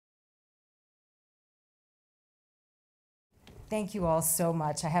Thank you all so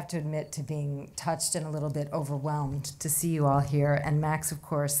much. I have to admit to being touched and a little bit overwhelmed to see you all here. And Max, of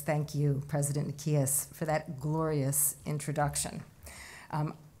course, thank you, President Nikias, for that glorious introduction.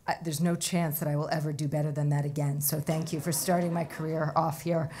 There's no chance that I will ever do better than that again. So thank you for starting my career off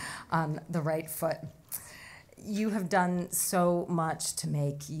here on the right foot. You have done so much to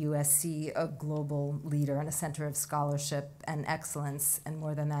make USC a global leader and a center of scholarship and excellence, and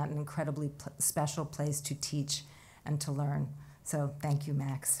more than that, an incredibly special place to teach and to learn. So thank you,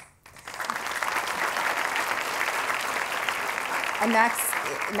 Max. And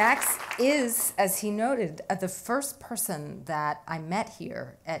Max is, as he noted, the first person that I met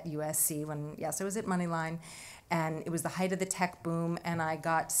here at USC when, yes, I was at Moneyline, and it was the height of the tech boom, and I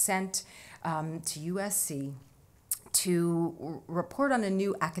got sent to USC to report on a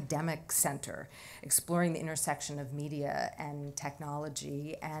new academic center exploring the intersection of media and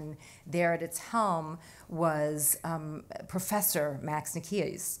technology. And there at its helm was Professor Max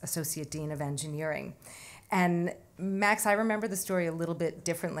Nikias, Associate Dean of Engineering. And Max, I remember the story a little bit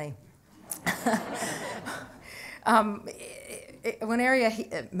differently. One area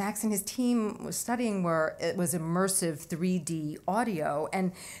Max and his team was studying was immersive 3D audio.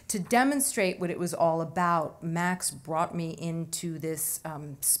 And to demonstrate what it was all about, Max brought me into this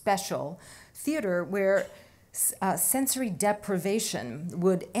special theater where sensory deprivation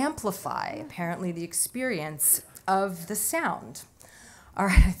would amplify, apparently, the experience of the sound. All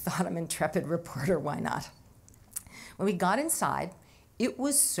right, I thought, I'm an intrepid reporter, why not? When we got inside, it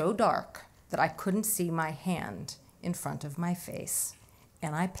was so dark that I couldn't see my hand in front of my face,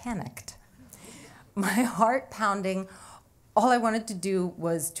 and I panicked. My heart pounding, all I wanted to do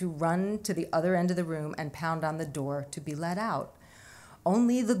was to run to the other end of the room and pound on the door to be let out.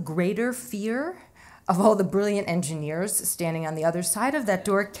 Only the greater fear of all the brilliant engineers standing on the other side of that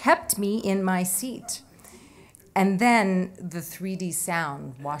door kept me in my seat. And then the 3D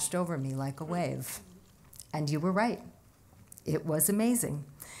sound washed over me like a wave. And you were right. It was amazing.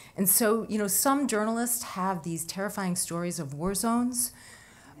 And so, you know, some journalists have these terrifying stories of war zones.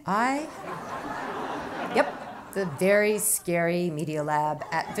 Yep, the very scary media lab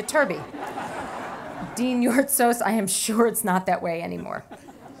at Viterbi. Dean Yortsos, I am sure it's not that way anymore.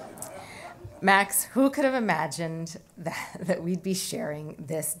 Max, who could have imagined that we'd be sharing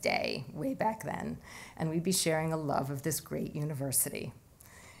this day way back then, and we'd be sharing a love of this great university?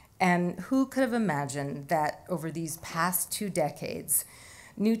 And who could have imagined that over these past 2 decades,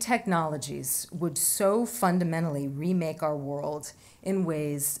 new technologies would so fundamentally remake our world in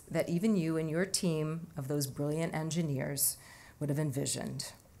ways that even you and your team of those brilliant engineers would have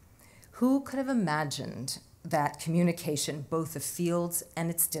envisioned? Who could have imagined that communication, both the fields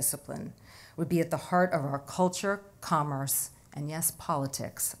and its discipline, would be at the heart of our culture, commerce, and yes,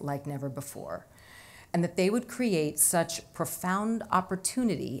 politics like never before? And that they would create such profound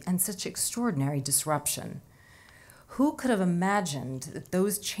opportunity and such extraordinary disruption? Who could have imagined that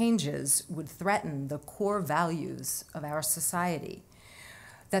those changes would threaten the core values of our society?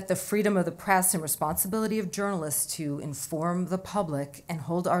 That the freedom of the press and responsibility of journalists to inform the public and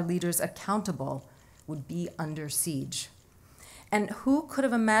hold our leaders accountable would be under siege? And who could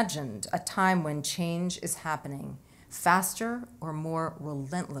have imagined a time when change is happening faster or more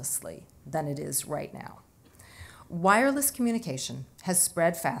relentlessly than it is right now? Wireless communication has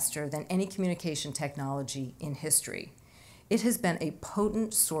spread faster than any communication technology in history. It has been a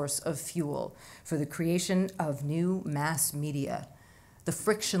potent source of fuel for the creation of new mass media, the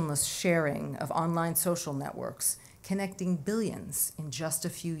frictionless sharing of online social networks, connecting billions in just a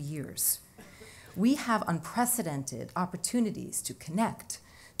few years. We have unprecedented opportunities to connect,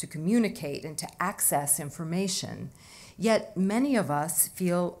 to communicate, and to access information, yet many of us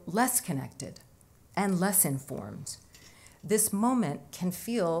feel less connected and less informed. This moment can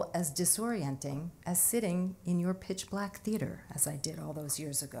feel as disorienting as sitting in your pitch black theater, as I did all those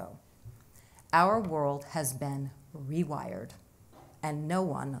years ago. Our world has been rewired, and no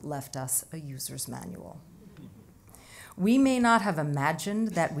one left us a user's manual. We may not have imagined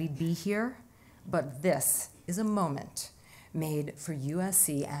that we'd be here, but this is a moment made for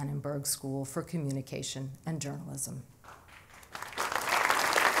USC Annenberg School for Communication and Journalism.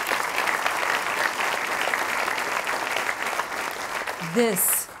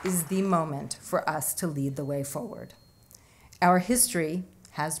 This is the moment for us to lead the way forward. Our history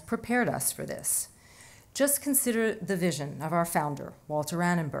has prepared us for this. Just consider the vision of our founder, Walter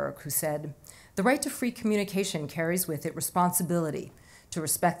Annenberg, who said, "The right to free communication carries with it responsibility to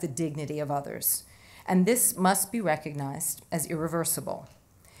respect the dignity of others, and this must be recognized as irreversible.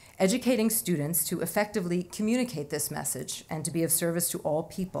 Educating students to effectively communicate this message and to be of service to all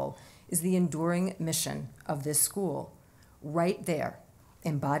people is the enduring mission of this school. Right there,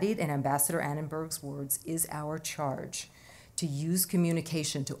 embodied in Ambassador Annenberg's words, is our charge to use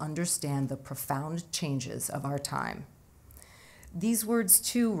communication to understand the profound changes of our time. These words,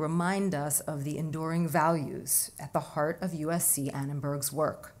 too, remind us of the enduring values at the heart of USC Annenberg's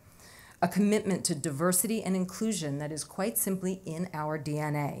work, a commitment to diversity and inclusion that is quite simply in our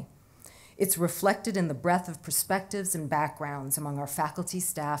DNA. It's reflected in the breadth of perspectives and backgrounds among our faculty,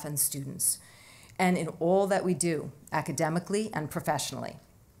 staff, and students, and in all that we do, academically and professionally.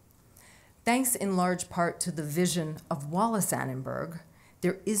 Thanks in large part to the vision of Wallace Annenberg,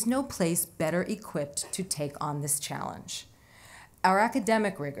 there is no place better equipped to take on this challenge. Our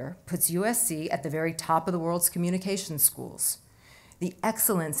academic rigor puts USC at the very top of the world's communications schools. The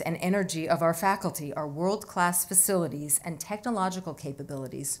excellence and energy of our faculty, our world-class facilities, and technological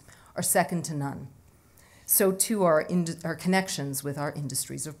capabilities are second to none. So too are our connections with our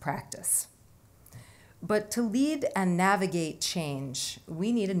industries of practice. But to lead and navigate change,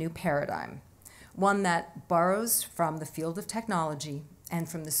 we need a new paradigm, one that borrows from the field of technology and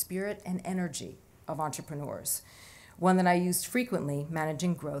from the spirit and energy of entrepreneurs, one that I used frequently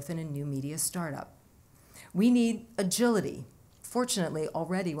managing growth in a new media startup. We need agility, fortunately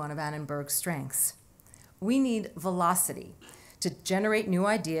already one of Annenberg's strengths. We need velocity to generate new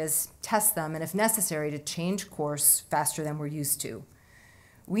ideas, test them, and if necessary, to change course faster than we're used to.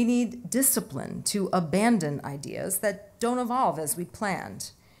 We need discipline to abandon ideas that don't evolve as we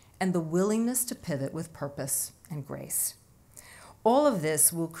planned, and the willingness to pivot with purpose and grace. All of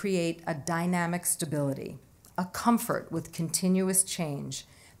this will create a dynamic stability, a comfort with continuous change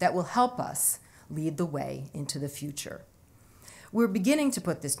that will help us lead the way into the future. We're beginning to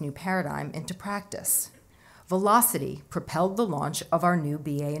put this new paradigm into practice. Velocity propelled the launch of our new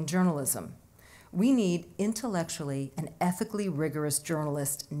BA in journalism. We need intellectually and ethically rigorous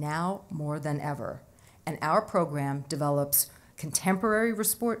journalists now more than ever, and our program develops contemporary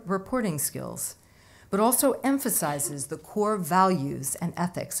reporting skills, but also emphasizes the core values and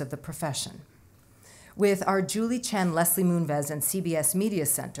ethics of the profession. With our Julie Chen, Leslie Moonves, and CBS Media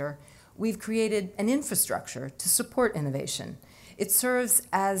Center, we've created an infrastructure to support innovation. It serves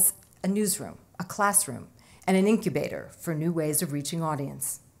as a newsroom, a classroom, and an incubator for new ways of reaching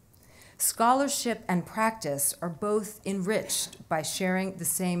audience. Scholarship and practice are both enriched by sharing the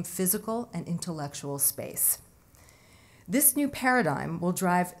same physical and intellectual space. This new paradigm will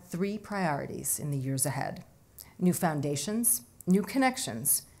drive three priorities in the years ahead: new foundations, new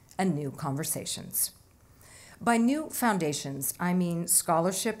connections, and new conversations. By new foundations, I mean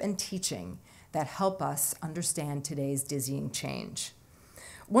scholarship and teaching that help us understand today's dizzying change.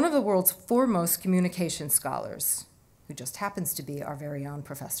 One of the world's foremost communication scholars, who just happens to be our very own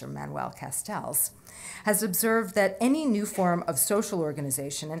Professor Manuel Castells, has observed that any new form of social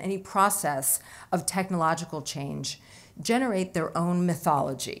organization and any process of technological change generate their own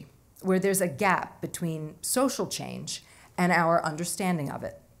mythology, where there's a gap between social change and our understanding of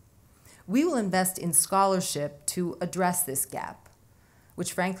it. We will invest in scholarship to address this gap,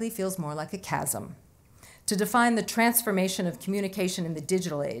 which frankly feels more like a chasm, to define the transformation of communication in the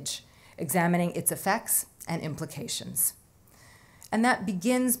digital age, examining its effects and implications. And that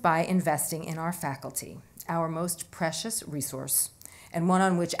begins by investing in our faculty, our most precious resource, and one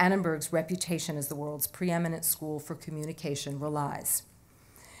on which Annenberg's reputation as the world's preeminent school for communication relies.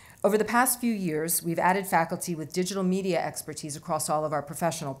 Over the past few years, we've added faculty with digital media expertise across all of our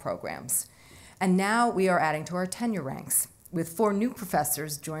professional programs. And now we are adding to our tenure ranks, with 4 new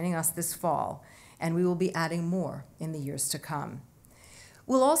professors joining us this fall, and we will be adding more in the years to come.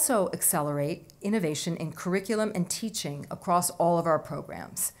 We'll also accelerate innovation in curriculum and teaching across all of our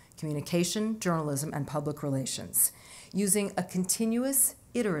programs: communication, journalism, and public relations, using a continuous,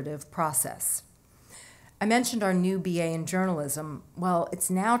 iterative process. I mentioned our new BA in journalism. Well,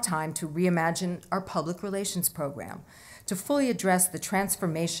 it's now time to reimagine our public relations program to fully address the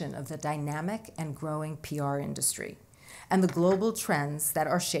transformation of the dynamic and growing PR industry and the global trends that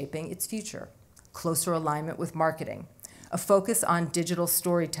are shaping its future: closer alignment with marketing, a focus on digital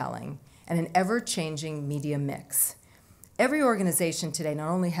storytelling, and an ever-changing media mix. Every organization today not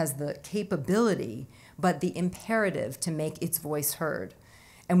only has the capability, but the imperative to make its voice heard.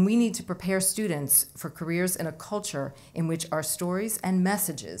 And we need to prepare students for careers in a culture in which our stories and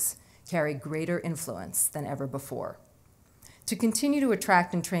messages carry greater influence than ever before. To continue to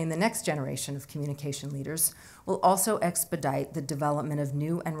attract and train the next generation of communication leaders, we'll also expedite the development of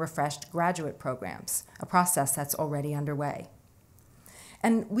new and refreshed graduate programs, a process that's already underway.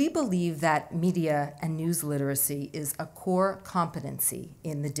 And we believe that media and news literacy is a core competency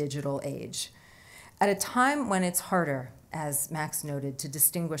in the digital age. At a time when it's harder, as Max noted, to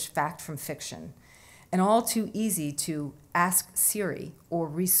distinguish fact from fiction, and all too easy to ask Siri or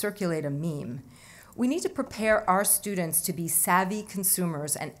recirculate a meme, we need to prepare our students to be savvy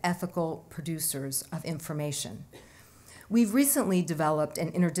consumers and ethical producers of information. We've recently developed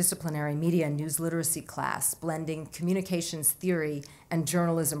an interdisciplinary media and news literacy class blending communications theory and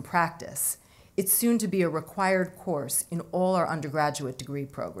journalism practice. It's soon to be a required course in all our undergraduate degree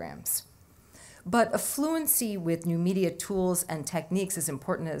programs. But a fluency with new media tools and techniques, as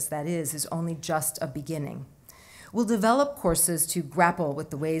important as that is only just a beginning. We'll develop courses to grapple with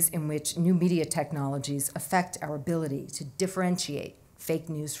the ways in which new media technologies affect our ability to differentiate fake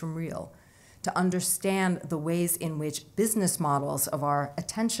news from real, to understand the ways in which business models of our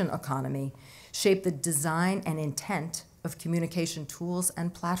attention economy shape the design and intent of communication tools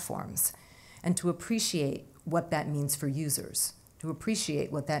and platforms, and to appreciate what that means for users, to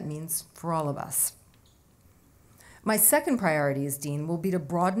appreciate what that means for all of us. My second priority as dean will be to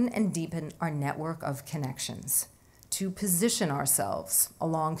broaden and deepen our network of connections, to position ourselves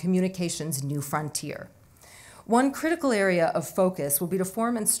along communication's new frontier. One critical area of focus will be to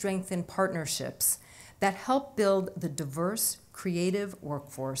form and strengthen partnerships that help build the diverse, creative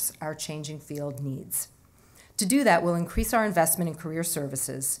workforce our changing field needs. To do that, we'll increase our investment in career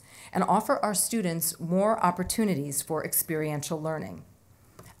services and offer our students more opportunities for experiential learning.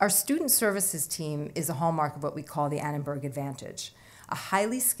 Our student services team is a hallmark of what we call the Annenberg advantage, a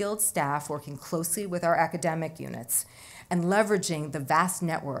highly skilled staff working closely with our academic units and leveraging the vast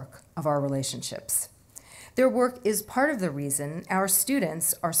network of our relationships. Their work is part of the reason our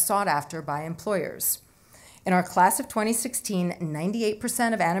students are sought after by employers. In our class of 2016,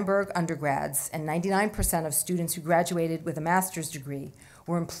 98% of Annenberg undergrads and 99% of students who graduated with a master's degree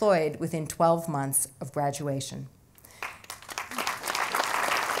were employed within 12 months of graduation.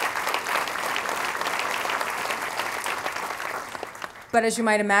 But as you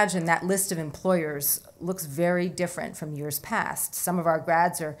might imagine, that list of employers looks very different from years past. Some of our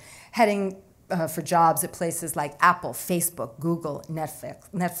grads are heading for jobs at places like Apple, Facebook, Google,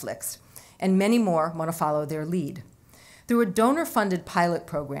 Netflix, and many more want to follow their lead. Through a donor-funded pilot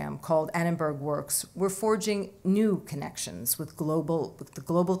program called Annenberg Works, we're forging new connections with the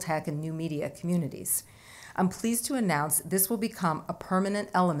global tech and new media communities. I'm pleased to announce this will become a permanent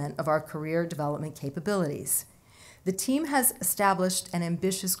element of our career development capabilities. The team has established an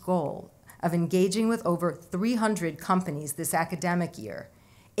ambitious goal of engaging with over 300 companies this academic year.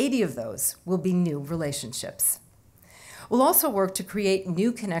 80 of those will be new relationships. We'll also work to create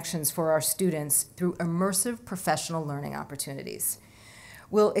new connections for our students through immersive professional learning opportunities.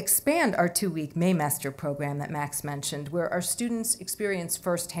 We'll expand our 2-week Maymester program that Max mentioned, where our students experience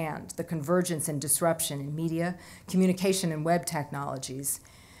firsthand the convergence and disruption in media, communication, and web technologies,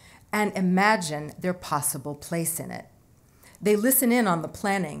 and imagine their possible place in it. They listen in on the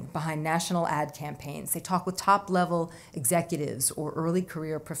planning behind national ad campaigns. They talk with top-level executives or early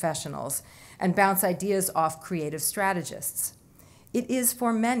career professionals and bounce ideas off creative strategists. It is,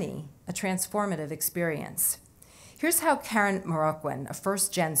 for many, a transformative experience. Here's how Karen Morocquin, a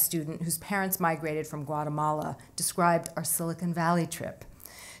first-gen student whose parents migrated from Guatemala, described our Silicon Valley trip.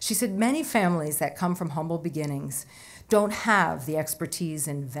 She said many families that come from humble beginnings don't have the expertise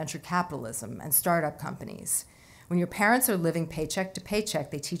in venture capitalism and startup companies. When your parents are living paycheck to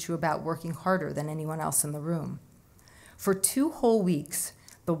paycheck, they teach you about working harder than anyone else in the room. For 2 whole weeks,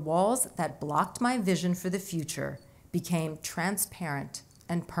 the walls that blocked my vision for the future became transparent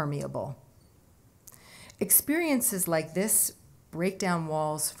and permeable. Experiences like this break down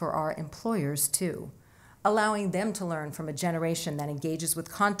walls for our employers too, allowing them to learn from a generation that engages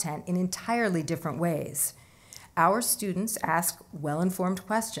with content in entirely different ways. Our students ask well-informed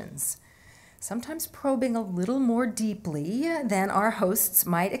questions, sometimes probing a little more deeply than our hosts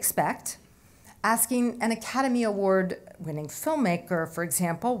might expect, asking an Academy Award-winning filmmaker, for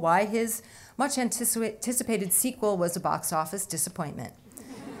example, why his much-anticipated sequel was a box office disappointment.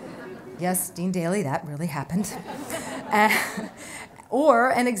 Yes, Dean Daly, that really happened. Or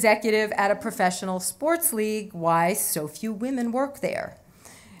an executive at a professional sports league, why so few women work there.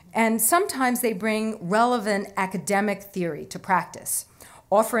 And sometimes they bring relevant academic theory to practice,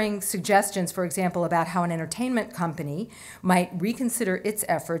 offering suggestions, for example, about how an entertainment company might reconsider its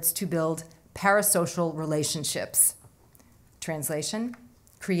efforts to build parasocial relationships. Translation,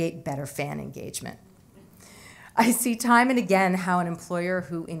 create better fan engagement. I see time and again how an employer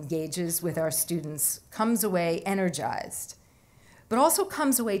who engages with our students comes away energized, but also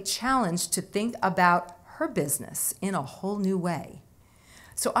comes away challenged to think about her business in a whole new way.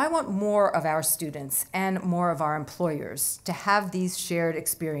 So I want more of our students and more of our employers to have these shared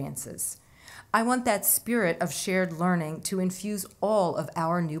experiences. I want that spirit of shared learning to infuse all of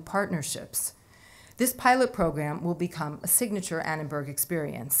our new partnerships. This pilot program will become a signature Annenberg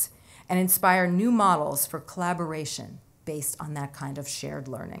experience and inspire new models for collaboration based on that kind of shared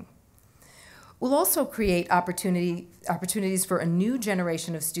learning. We'll also create opportunities for a new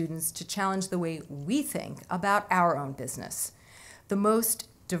generation of students to challenge the way we think about our own business. The most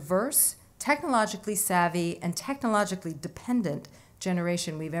diverse, technologically savvy, and technologically dependent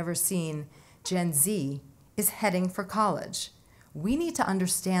generation we've ever seen, Gen Z, is heading for college. We need to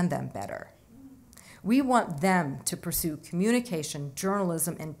understand them better. We want them to pursue communication,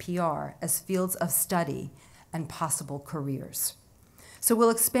 journalism, and PR as fields of study and possible careers. So we'll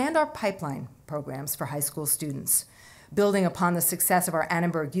expand our pipeline programs for high school students, building upon the success of our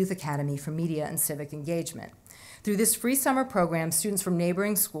Annenberg Youth Academy for Media and Civic Engagement. Through this free summer program, students from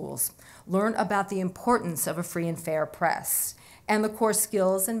neighboring schools learn about the importance of a free and fair press and the core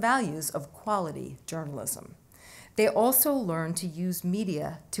skills and values of quality journalism. They also learn to use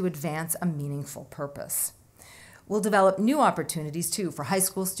media to advance a meaningful purpose. We'll develop new opportunities, too, for high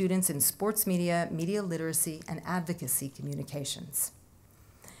school students in sports media, media literacy, and advocacy communications.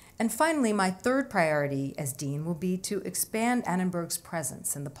 And finally, my third priority as dean will be to expand Annenberg's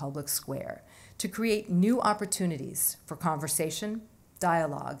presence in the public square, to create new opportunities for conversation,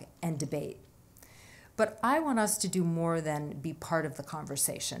 dialogue, and debate. But I want us to do more than be part of the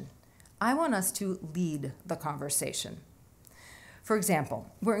conversation. I want us to lead the conversation. For example,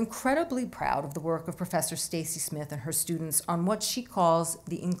 we're incredibly proud of the work of Professor Stacy Smith and her students on what she calls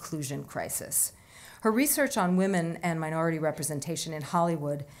the inclusion crisis. Her research on women and minority representation in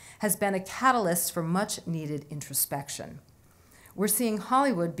Hollywood has been a catalyst for much-needed introspection. We're seeing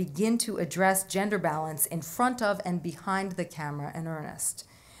Hollywood begin to address gender balance in front of and behind the camera in earnest.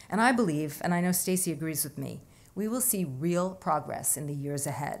 And I believe, and I know Stacy agrees with me, we will see real progress in the years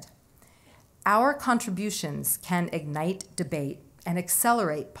ahead. Our contributions can ignite debate and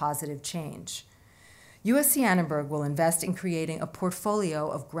accelerate positive change. USC Annenberg will invest in creating a portfolio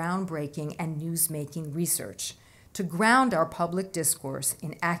of groundbreaking and news-making research to ground our public discourse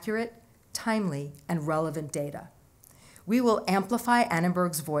in accurate, timely, and relevant data. We will amplify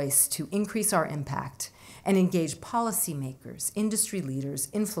Annenberg's voice to increase our impact and engage policymakers, industry leaders,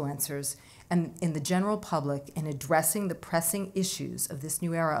 influencers, and in the general public in addressing the pressing issues of this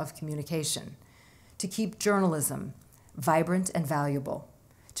new era of communication, to keep journalism vibrant and valuable,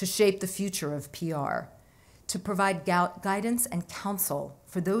 to shape the future of PR, to provide guidance and counsel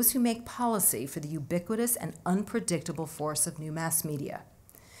for those who make policy for the ubiquitous and unpredictable force of new mass media,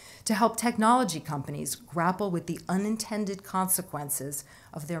 to help technology companies grapple with the unintended consequences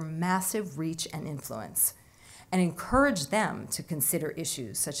of their massive reach and influence, and encourage them to consider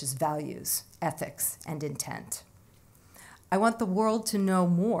issues such as values, ethics, and intent. I want the world to know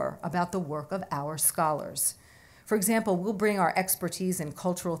more about the work of our scholars. For example, we'll bring our expertise in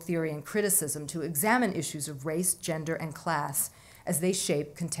cultural theory and criticism to examine issues of race, gender, and class as they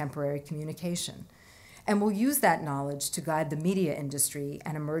shape contemporary communication. And we'll use that knowledge to guide the media industry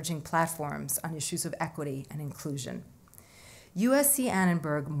and emerging platforms on issues of equity and inclusion. USC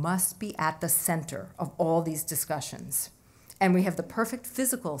Annenberg must be at the center of all these discussions, and we have the perfect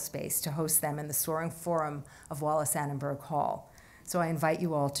physical space to host them in the soaring forum of Wallace Annenberg Hall. So I invite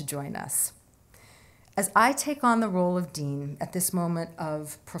you all to join us. As I take on the role of dean at this moment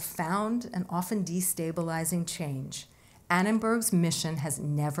of profound and often destabilizing change, Annenberg's mission has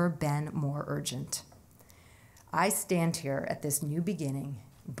never been more urgent. I stand here at this new beginning,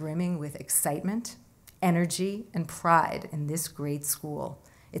 brimming with excitement, energy, and pride in this great school,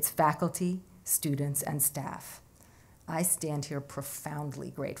 its faculty, students, and staff. I stand here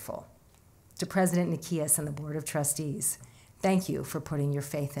profoundly grateful. To President Nikias and the Board of Trustees, thank you for putting your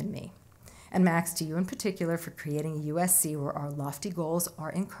faith in me. And Max, to you in particular for creating a USC where our lofty goals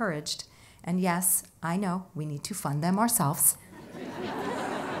are encouraged. And yes, I know we need to fund them ourselves.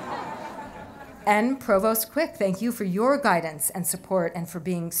 And Provost Quick, thank you for your guidance and support and for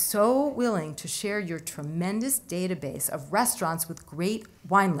being so willing to share your tremendous database of restaurants with great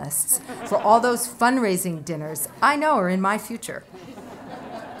wine lists for all those fundraising dinners I know are in my future.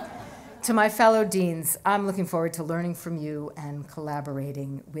 To my fellow deans, I'm looking forward to learning from you and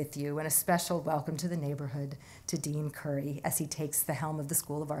collaborating with you. And a special welcome to the neighborhood to Dean Curry as he takes the helm of the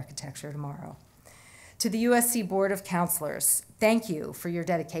School of Architecture tomorrow. To the USC Board of Counselors, thank you for your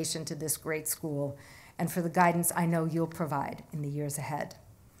dedication to this great school and for the guidance I know you'll provide in the years ahead.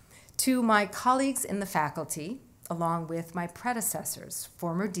 To my colleagues in the faculty, along with my predecessors,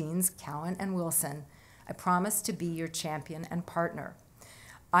 former deans Cowan and Wilson, I promise to be your champion and partner.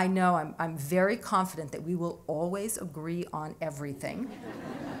 I know I'm very confident that we will always agree on everything,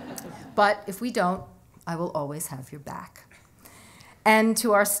 but if we don't, I will always have your back. And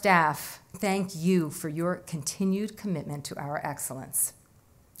to our staff, thank you for your continued commitment to our excellence.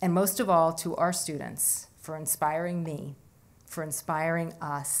 And most of all, to our students for inspiring me, for inspiring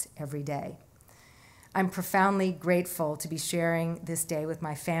us every day. I'm profoundly grateful to be sharing this day with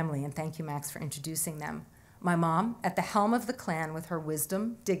my family, and thank you, Max, for introducing them. My mom, at the helm of the clan with her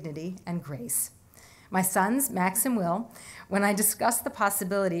wisdom, dignity, and grace. My sons, Max and Will, when I discussed the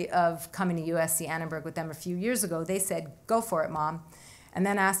possibility of coming to USC Annenberg with them a few years ago, they said, "Go for it, Mom," and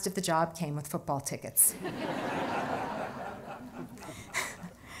then asked if the job came with football tickets.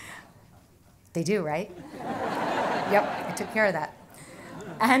 They do, right? Yep, I took care of that.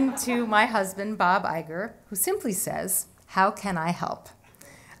 And to my husband, Bob Iger, who simply says, "How can I help?"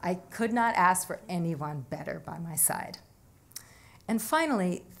 I could not ask for anyone better by my side. And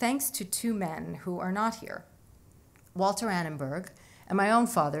finally, thanks to two men who are not here, Walter Annenberg and my own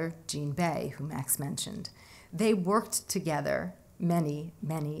father, Gene Bay, who Max mentioned. They worked together many,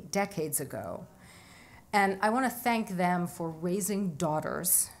 many decades ago. And I want to thank them for raising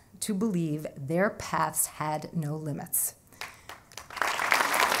daughters to believe their paths had no limits.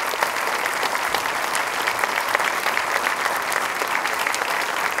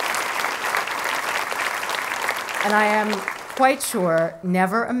 And I am quite sure,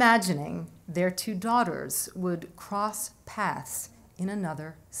 never imagining their two daughters would cross paths in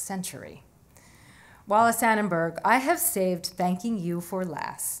another century. Wallace Annenberg, I have saved thanking you for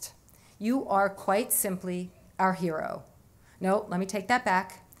last. You are quite simply our hero. No, let me take that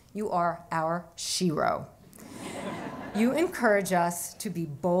back. You are our shero. You encourage us to be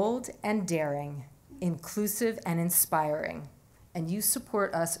bold and daring, inclusive and inspiring, and you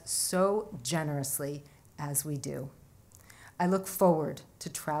support us so generously as we do. I look forward to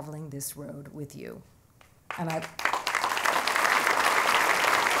traveling this road with you. And I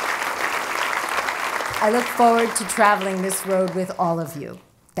look forward to traveling this road with all of you.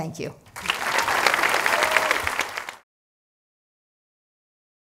 Thank you.